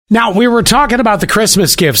Now, we were talking about the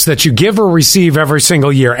Christmas gifts that you give or receive every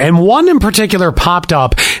single year, and one in particular popped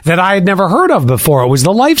up that I had never heard of before. It was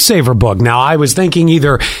the Lifesaver book. Now, I was thinking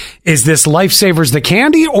either, is this Lifesavers the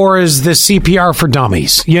candy, or is this CPR for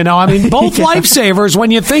dummies? You know, I mean, both Lifesavers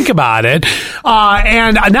when you think about it.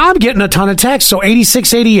 And now I'm getting a ton of text. So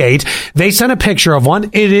 8688, they sent a picture of one.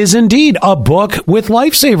 It is indeed a book with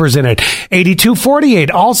Lifesavers in it.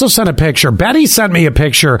 8248 also sent a picture. Betty sent me a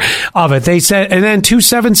picture of it. They said, and then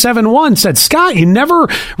 2771 said, Scott, you never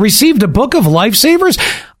received a book of Lifesavers?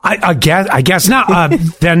 I guess not.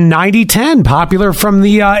 Then 9010, popular from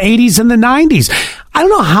the 80s and the 90s. I don't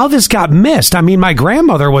know how this got missed. I mean, my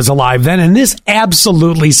grandmother was alive then, and this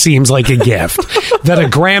absolutely seems like a gift that a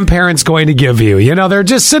grandparent's going to give you. You know, they're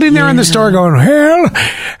just sitting there in the store going, well,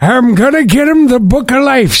 I'm going to get them the book of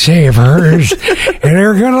Lifesavers, and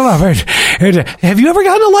they're going to love it. And, have you ever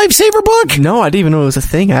gotten a Lifesaver book? No, I didn't even know it was a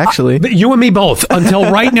thing, actually. You and me both, until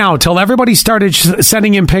right now, until everybody started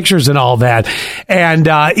sending in pictures and all that. And,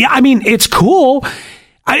 I mean, it's cool.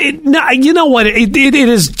 You know what? It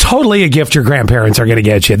is totally a gift your grandparents are going to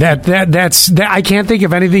get you. That's I can't think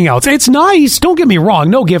of anything else. It's nice. Don't get me wrong.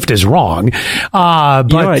 No gift is wrong. But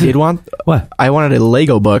you know what I did want? What? I wanted a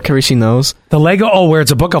Lego book. Have you seen those? The Lego? Oh, where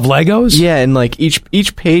it's a book of Legos? Yeah, and like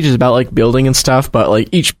each page is about like building and stuff, but like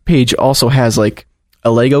each page also has like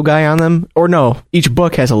a Lego guy on them. Or no, each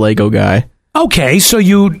book has a Lego guy. Okay, so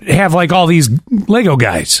you have like all these Lego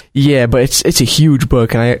guys. Yeah, but it's a huge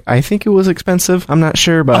book, and I think it was expensive. I'm not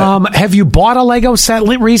sure, but have you bought a Lego set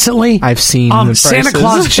recently? I've seen the prices. Santa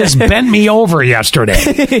Claus just bent me over yesterday.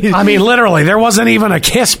 I mean, literally, there wasn't even a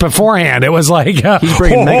kiss beforehand. It was like, he's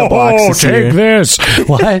bringing Mega Blocks this year. Take this.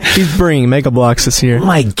 What? He's bringing Mega Blocks this year. Oh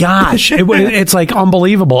my gosh, it's like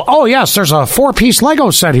unbelievable. Oh yes, there's a 4-piece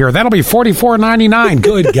Lego set here. That'll be $44.99.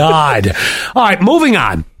 Good God! All right, moving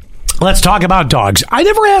on. Let's talk about dogs. I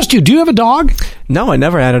never asked you, do you have a dog? No, I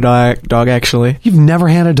never had a dog, actually. You've never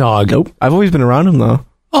had a dog? Nope. I've always been around them, though.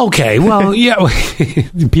 Okay, well, yeah.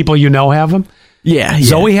 People you know have them? Yeah.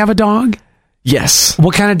 Zoe have a dog? Yes.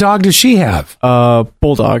 What kind of dog does she have?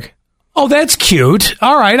 Bulldog. Oh, that's cute.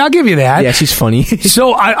 All right, I'll give you that. Yeah, she's funny.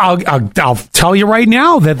 So I'll tell you right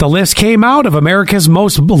now that the list came out of America's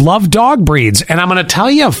most loved dog breeds, and I'm going to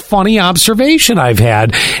tell you a funny observation I've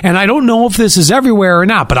had, and I don't know if this is everywhere or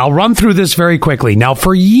not, but I'll run through this very quickly. Now,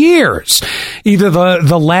 for years, either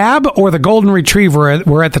the Lab or the Golden Retriever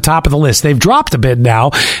were at the top of the list. They've dropped a bit now.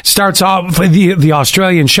 Starts off the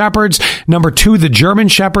Australian Shepherds, number 2, the German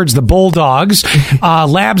Shepherds, the Bulldogs.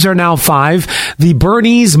 Labs are now 5. The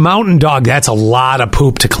Bernese Mountain Dog, that's a lot of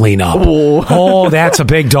poop to clean up. Oh, that's a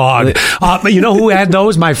big dog. You know who had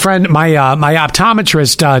those? My friend, my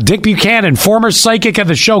optometrist, Dick Buchanan, former psychic of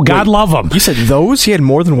the show. God love him. You said those? He had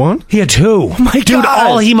more than one? He had 2. Oh my God. Dude,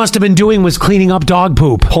 all he must have been doing was cleaning up dog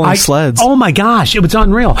poop. Pulling sleds. Oh my gosh, it was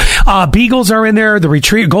unreal. Beagles are in there,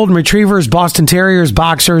 the Golden Retrievers, Boston Terriers,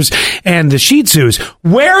 Boxers, and the Shih Tzus.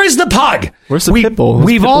 Where is the pug? Where's the pit bull?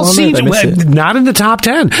 We've all seen not in the top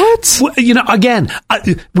 10. What? You know, again,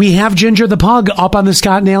 we have Ginger the pug up on the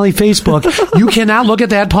Scott and Allie Facebook. You cannot look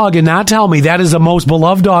at that pug and not tell me that is the most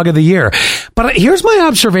beloved dog of the year. But here's my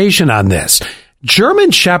observation on this. German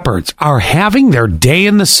Shepherds are having their day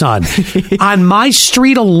in the sun. On my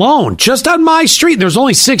street alone, just on my street, there's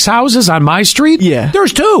only 6 houses on my street. Yeah.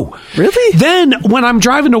 There's 2. Really? Then when I'm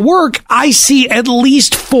driving to work, I see at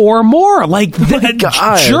least 4 more. Like,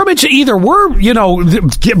 German, either we're,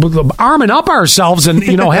 arming up ourselves and,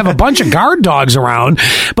 have a bunch of guard dogs around.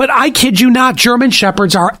 But I kid you not, German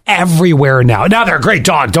Shepherds are everywhere now. Now, they're a great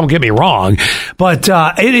dog, don't get me wrong. But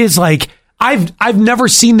it is like, I've never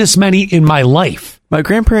seen this many in my life. My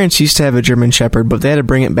grandparents used to have a German Shepherd, but they had to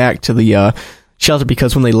bring it back to the shelter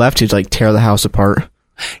because when they left, it'd like tear the house apart.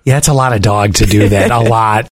 Yeah, it's a lot of dog to do that. A lot.